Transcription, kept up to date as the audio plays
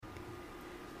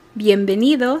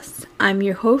Bienvenidos, I'm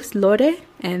your host Lore,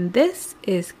 and this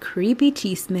is Creepy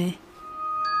Chisme.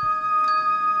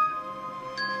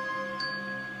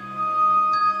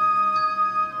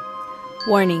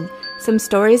 Warning, some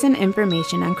stories and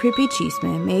information on Creepy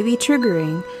Chisme may be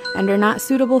triggering and are not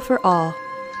suitable for all,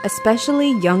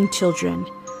 especially young children.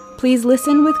 Please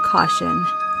listen with caution.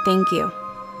 Thank you.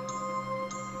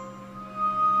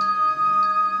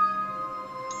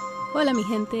 Hola mi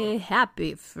gente,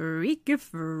 happy Freaky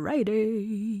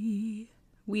Friday.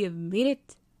 We have made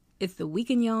it. It's the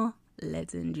weekend, y'all.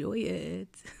 Let's enjoy it.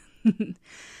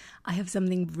 I have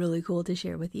something really cool to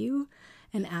share with you.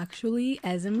 And actually,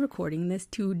 as I'm recording this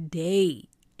today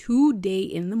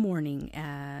in the morning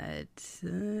at,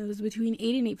 it was between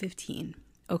 8 and 8:15.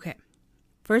 Okay,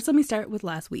 first let me start with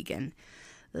last weekend.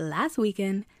 Last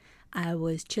weekend, I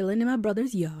was chilling in my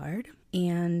brother's yard,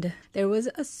 and there was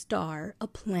a star, a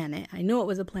planet. I know it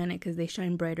was a planet because they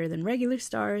shine brighter than regular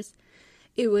stars.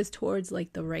 It was towards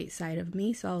like the right side of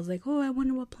me, so I was like, oh, I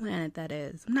wonder what planet that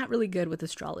is. I'm not really good with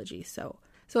astrology, so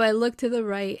I look to the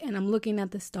right, and I'm looking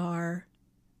at the star,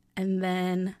 and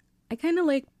then I kind of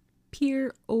like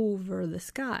peer over the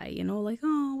sky, like,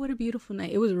 oh, what a beautiful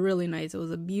night. It was really nice. It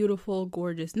was a beautiful,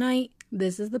 gorgeous night.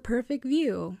 This is the perfect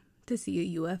view to see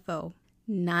a UFO.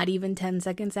 Not even 10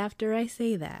 seconds after I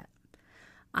say that,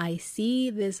 I see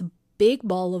this big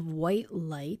ball of white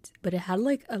light, but it had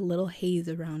like a little haze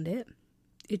around it.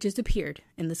 It just appeared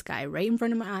in the sky right in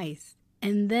front of my eyes.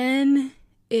 And then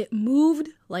it moved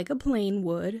like a plane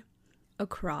would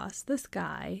across the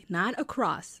sky. Not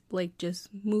across, like just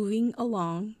moving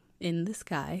along in the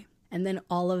sky. And then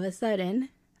all of a sudden,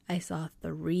 I saw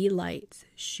 3 lights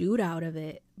shoot out of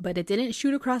it, but it didn't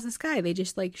shoot across the sky. They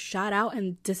just like shot out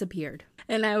and disappeared.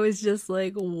 And I was just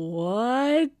like,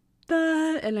 what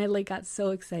the? And I like got so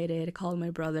excited. I called my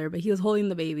brother, but he was holding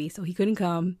the baby, so he couldn't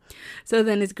come. So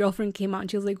then his girlfriend came out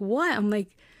and she was like, what? I'm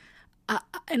like,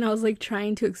 and I was like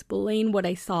trying to explain what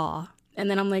I saw. And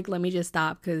then I'm like, let me just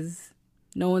stop because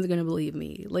no one's going to believe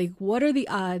me. Like, what are the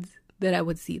odds that I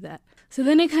would see that? So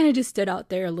then I kind of just stood out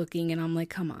there looking, and I'm like,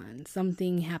 come on,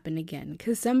 something happened again.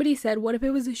 Because somebody said, what if it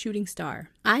was a shooting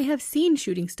star? I have seen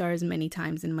shooting stars many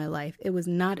times in my life. It was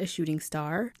not a shooting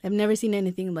star. I've never seen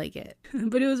anything like it.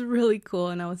 But it was really cool,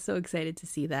 and I was so excited to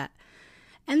see that.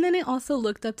 And then I also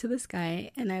looked up to the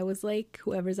sky, and I was like,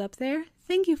 whoever's up there,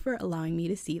 thank you for allowing me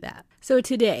to see that. So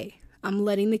today, I'm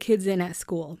letting the kids in at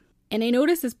school, and I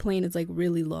noticed this plane is like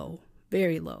really low,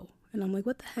 very low. And I'm like,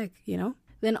 what the heck,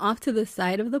 Then off to the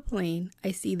side of the plane,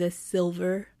 I see this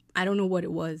silver, I don't know what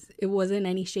it was. It wasn't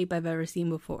any shape I've ever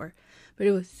seen before, but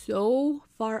it was so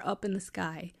far up in the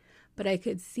sky, but I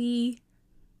could see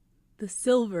the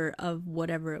silver of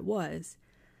whatever it was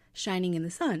shining in the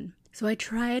sun. So I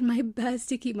tried my best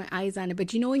to keep my eyes on it,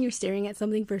 but when you're staring at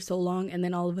something for so long and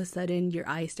then all of a sudden your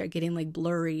eyes start getting like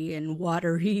blurry and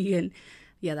watery, and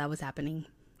yeah, that was happening.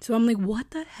 So I'm like,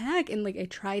 what the heck? And like, I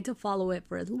tried to follow it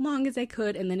for as long as I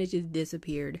could, and then it just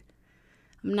disappeared.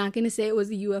 I'm not going to say it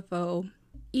was a UFO.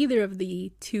 Either of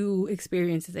the 2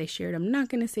 experiences I shared, I'm not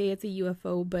going to say it's a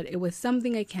UFO, but it was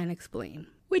something I can't explain,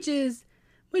 which is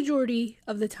majority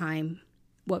of the time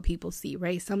what people see,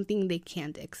 right? Something they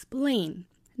can't explain.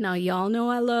 Now, y'all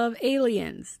know I love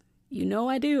aliens. You know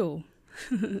I do.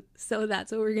 So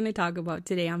that's what we're going to talk about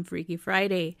today on Freaky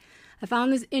Friday. I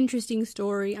found this interesting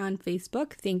story on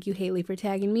Facebook. Thank you, Haley, for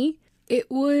tagging me.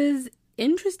 It was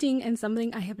interesting and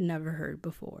something I have never heard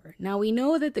before. Now, we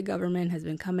know that the government has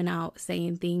been coming out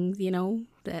saying things,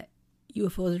 that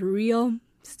UFOs are real.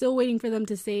 Still waiting for them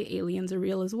to say aliens are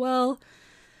real as well,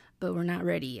 but we're not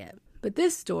ready yet. But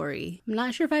this story, I'm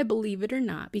not sure if I believe it or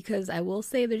not, because I will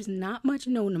say there's not much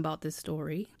known about this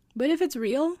story. But if it's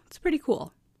real, it's pretty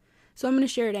cool. So I'm going to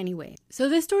share it anyway. So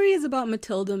this story is about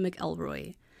Matilda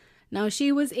McElroy. Now,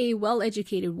 she was a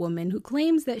well-educated woman who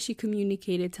claims that she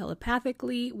communicated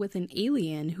telepathically with an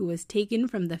alien who was taken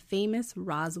from the famous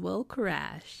Roswell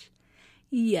crash.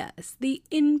 Yes, the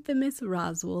infamous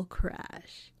Roswell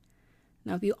crash.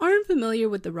 Now, if you aren't familiar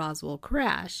with the Roswell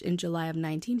crash in July of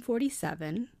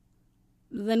 1947,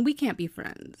 then we can't be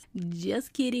friends.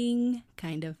 Just kidding,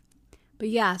 kind of. But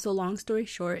yeah, so long story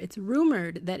short, it's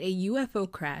rumored that a UFO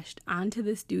crashed onto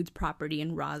this dude's property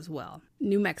in Roswell,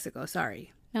 New Mexico,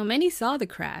 Now, many saw the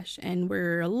crash and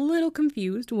were a little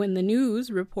confused when the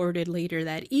news reported later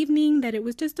that evening that it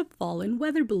was just a fallen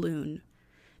weather balloon.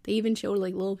 They even showed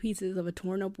like little pieces of a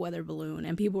torn up weather balloon,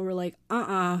 and people were like,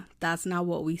 that's not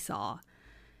what we saw.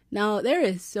 Now, there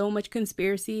is so much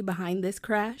conspiracy behind this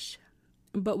crash,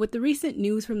 but with the recent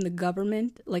news from the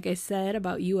government, like I said,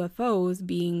 about UFOs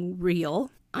being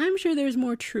real, I'm sure there's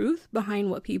more truth behind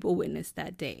what people witnessed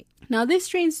that day. Now, this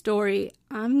strange story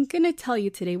I'm going to tell you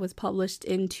today was published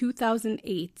in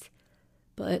 2008.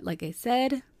 But like I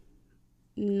said,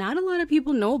 not a lot of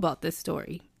people know about this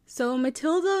story. So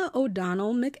Matilda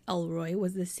O'Donnell McElroy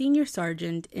was the senior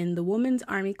sergeant in the Women's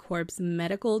Army Corps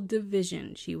Medical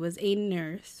Division. She was a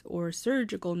nurse or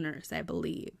surgical nurse, I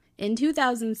believe. In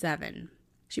 2007,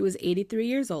 she was 83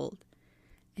 years old,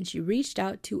 and she reached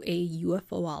out to a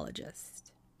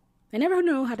UFOologist. I never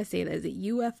know how to say that. Is it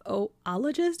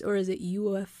UFOologist or is it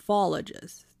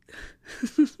ufologist?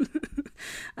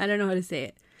 I don't know how to say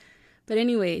it. But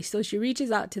anyway, so she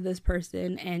reaches out to this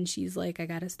person and she's like, I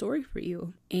got a story for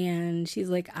you. And she's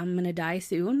like, I'm going to die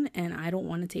soon and I don't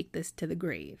want to take this to the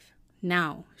grave.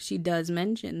 Now, she does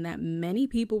mention that many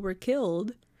people were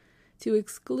killed to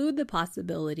exclude the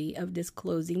possibility of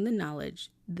disclosing the knowledge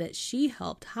that she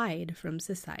helped hide from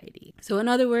society. So in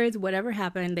other words, whatever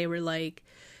happened, they were like,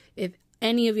 if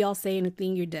any of y'all say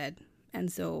anything, you're dead. And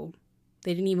so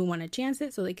they didn't even want to chance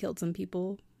it, so they killed some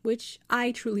people, which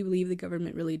I truly believe the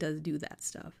government really does do that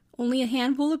stuff. Only a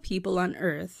handful of people on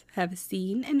Earth have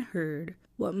seen and heard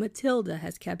what Matilda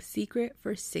has kept secret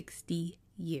for 60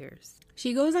 years.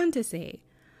 She goes on to say,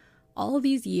 all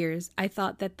these years, I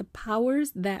thought that the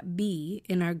powers that be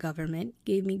in our government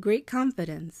gave me great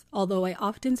confidence, although I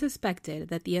often suspected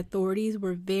that the authorities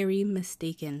were very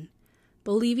mistaken,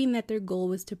 believing that their goal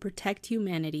was to protect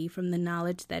humanity from the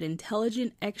knowledge that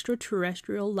intelligent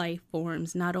extraterrestrial life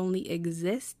forms not only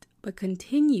exist, but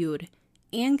continue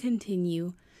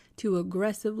to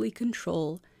aggressively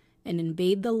control and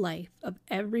invade the life of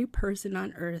every person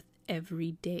on Earth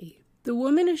every day. The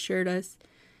woman assured us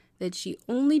that she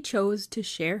only chose to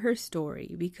share her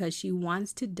story because she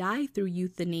wants to die through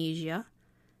euthanasia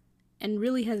and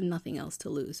really has nothing else to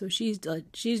lose. So she's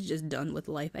just done with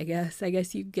life, I guess. I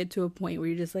guess you get to a point where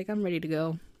you're just like, I'm ready to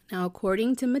go. Now,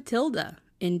 according to Matilda,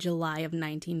 in July of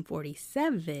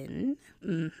 1947,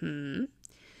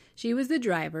 she was the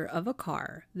driver of a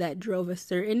car that drove a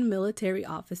certain military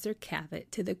officer,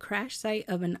 Cavett, to the crash site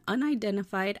of an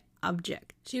unidentified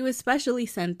object. She was specially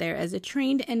sent there as a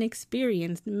trained and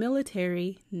experienced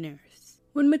military nurse.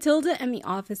 When Matilda and the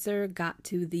officer got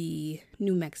to the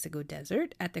New Mexico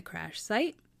desert at the crash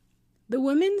site, the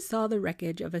women saw the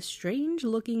wreckage of a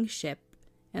strange-looking ship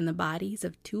and the bodies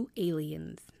of two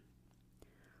aliens.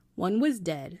 One was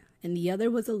dead, and the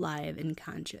other was alive and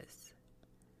conscious.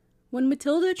 When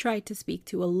Matilda tried to speak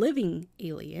to a living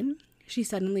alien, she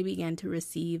suddenly began to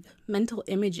receive mental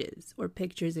images or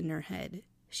pictures in her head.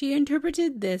 She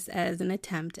interpreted this as an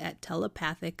attempt at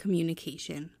telepathic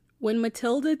communication. When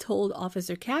Matilda told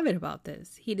Officer Cavett about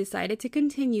this, he decided to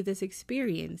continue this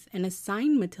experience and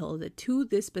assign Matilda to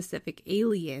this specific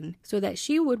alien so that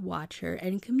she would watch her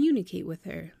and communicate with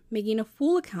her, making a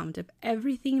full account of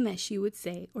everything that she would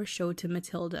say or show to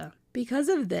Matilda. Because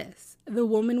of this, the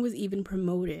woman was even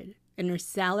promoted and her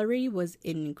salary was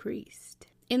increased.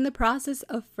 In the process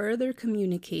of further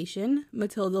communication,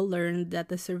 Matilda learned that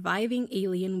the surviving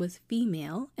alien was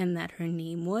female and that her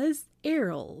name was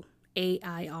Airl.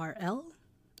 A-I-R-L?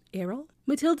 Airl?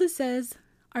 Matilda says,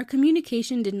 our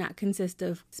communication did not consist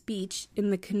of speech in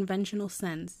the conventional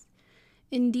sense.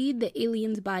 Indeed, the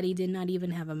alien's body did not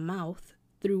even have a mouth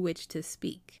through which to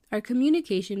speak. Our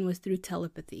communication was through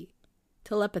telepathy.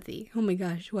 Telepathy. Oh my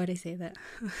gosh, why'd I say that?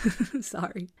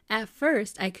 Sorry. At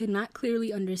first, I could not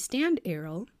clearly understand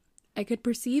Airl. I could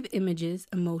perceive images,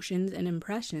 emotions, and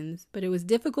impressions, but it was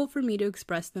difficult for me to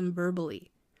express them verbally.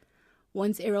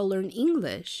 Once Airl learned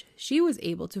English, she was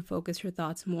able to focus her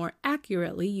thoughts more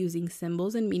accurately using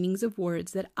symbols and meanings of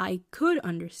words that I could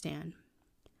understand.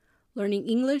 Learning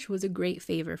English was a great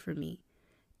favor for me.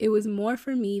 It was more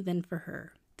for me than for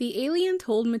her. The alien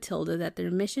told Matilda that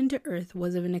their mission to Earth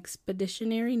was of an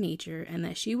expeditionary nature and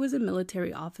that she was a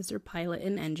military officer, pilot,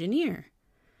 and engineer.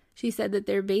 She said that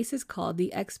their base is called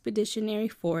the Expeditionary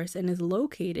Force and is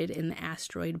located in the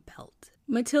asteroid belt.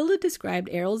 Matilda described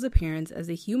Airl's appearance as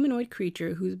a humanoid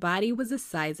creature whose body was the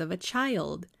size of a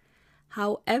child.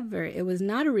 However, it was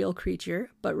not a real creature,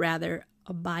 but rather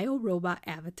a biorobot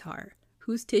avatar,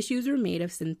 whose tissues were made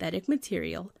of synthetic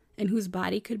material and whose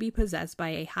body could be possessed by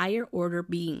a higher order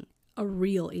being, a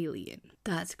real alien.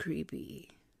 That's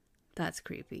creepy. That's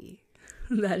creepy.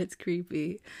 That is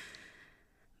creepy.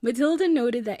 Matilda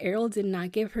noted that Airl did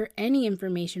not give her any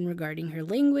information regarding her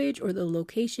language or the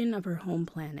location of her home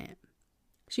planet.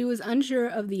 She was unsure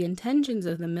of the intentions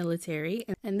of the military,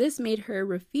 and this made her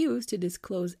refuse to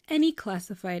disclose any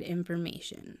classified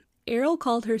information. Airl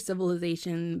called her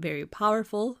civilization very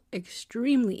powerful,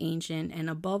 extremely ancient, and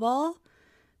above all,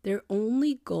 their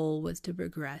only goal was to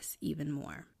progress even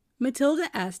more. Matilda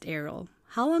asked Airl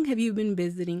how long have you been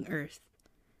visiting Earth?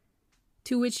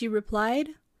 To which she replied,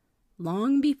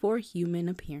 long before human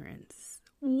appearance.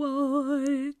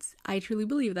 What? I truly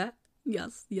believe that.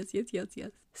 Yes.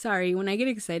 Sorry, when I get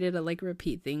excited, I like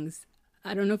repeat things.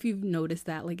 I don't know if you've noticed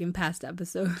that, like in past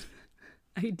episodes.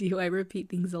 I repeat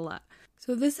things a lot.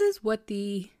 So this is what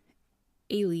the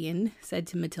alien said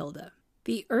to Matilda.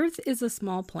 The Earth is a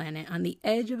small planet on the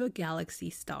edge of a galaxy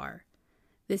star.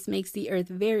 This makes the Earth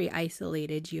very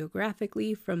isolated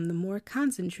geographically from the more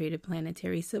concentrated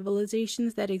planetary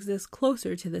civilizations that exist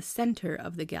closer to the center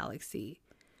of the galaxy.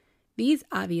 These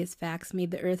obvious facts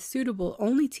made the Earth suitable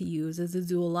only to use as a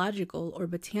zoological or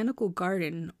botanical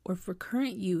garden or for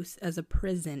current use as a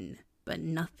prison, but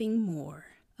nothing more.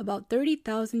 About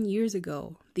 30,000 years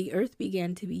ago, the Earth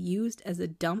began to be used as a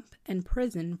dump and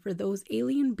prison for those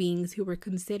alien beings who were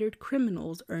considered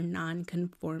criminals or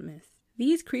nonconformists.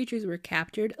 These creatures were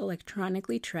captured,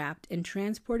 electronically trapped, and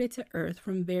transported to Earth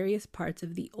from various parts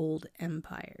of the old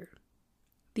empire.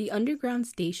 The underground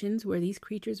stations where these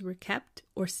creatures were kept,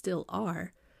 or still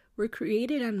are, were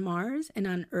created on Mars and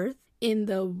on Earth in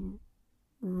the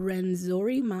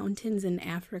Rwenzori Mountains in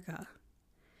Africa,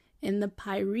 in the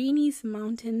Pyrenees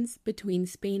Mountains between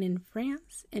Spain and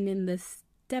France, and in the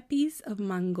steppes of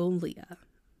Mongolia.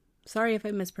 Sorry if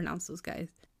I mispronounced those guys.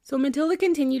 So Matilda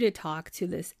continued to talk to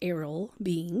this Errol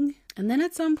being, and then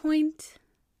at some point,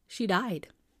 she died.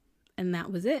 And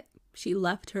that was it. She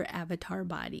left her avatar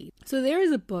body. So there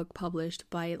is a book published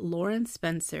by Lawrence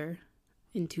Spencer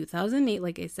in 2008,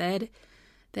 like I said,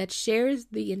 that shares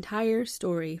the entire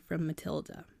story from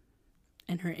Matilda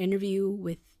and her interview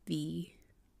with the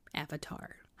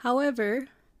avatar. However,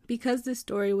 because the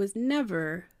story was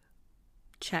never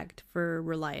checked for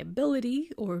reliability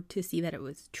or to see that it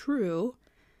was true,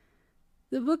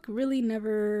 the book really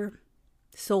never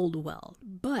sold well.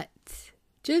 But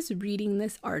just reading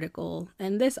this article,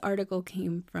 and this article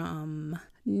came from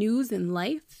News and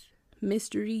Life,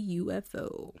 Mystery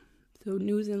UFO. So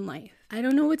News and Life. I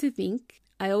don't know what to think.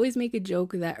 I always make a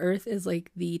joke that Earth is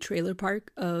like the trailer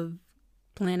park of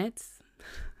planets.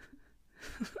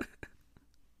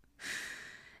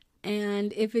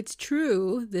 And if it's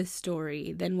true, this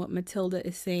story, then what Matilda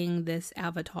is saying, this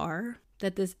avatar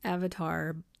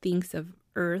thinks of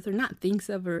Earth, or not thinks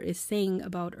of, or is saying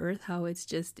about Earth, how it's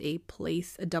just a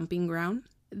place, a dumping ground,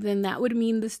 then that would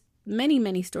mean this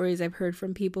many stories I've heard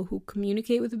from people who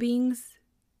communicate with beings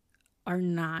are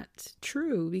not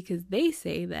true, because they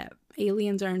say that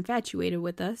aliens are infatuated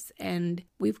with us and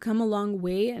we've come a long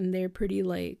way and they're pretty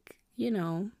like,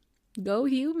 go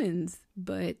humans.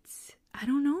 But I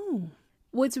don't know.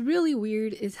 What's really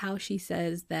weird is how she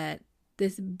says that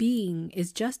this being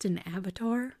is just an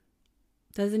avatar,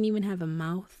 doesn't even have a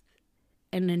mouth,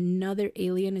 and another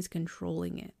alien is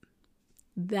controlling it.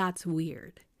 That's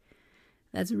weird.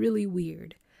 That's really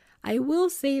weird. I will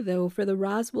say, though, for the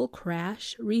Roswell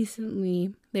crash,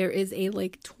 recently, there is a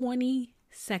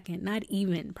 20-second, not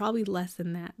even, probably less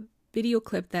than that, video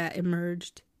clip that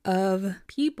emerged of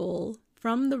people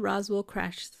from the Roswell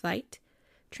crash site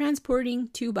transporting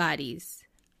 2 bodies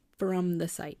from the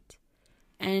site.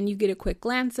 And you get a quick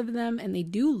glance of them, and they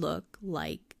do look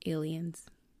like aliens.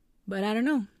 But I don't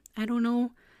know. I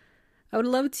would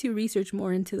love to research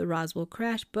more into the Roswell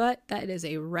crash, but that is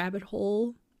a rabbit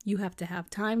hole you have to have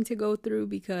time to go through,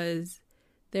 because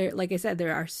like I said,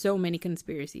 there are so many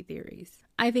conspiracy theories.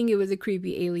 I think it was a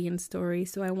creepy alien story,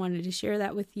 so I wanted to share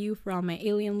that with you for all my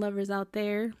alien lovers out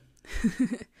there.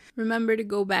 Remember to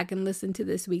go back and listen to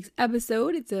this week's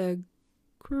episode. It's a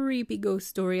creepy ghost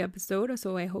story episode,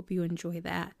 so I hope you enjoy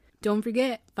that. Don't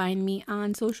forget, find me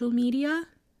on social media.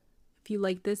 If you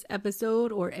like this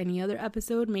episode or any other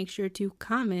episode, make sure to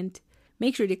comment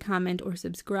or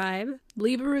subscribe.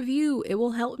 Leave a review. It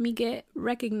will help me get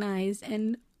recognized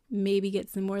and maybe get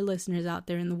some more listeners out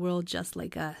there in the world just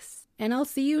like us. And I'll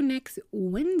see you next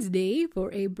Wednesday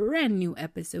for a brand new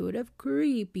episode of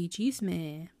Creepy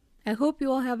Chisme. I hope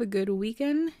you all have a good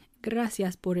weekend.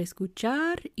 Gracias por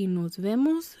escuchar y nos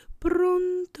vemos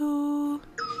pronto.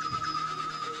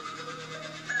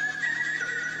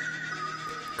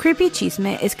 Creepy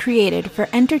Chisme is created for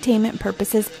entertainment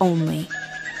purposes only.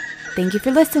 Thank you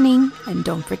for listening, and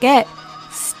don't forget,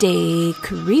 stay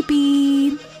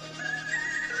creepy.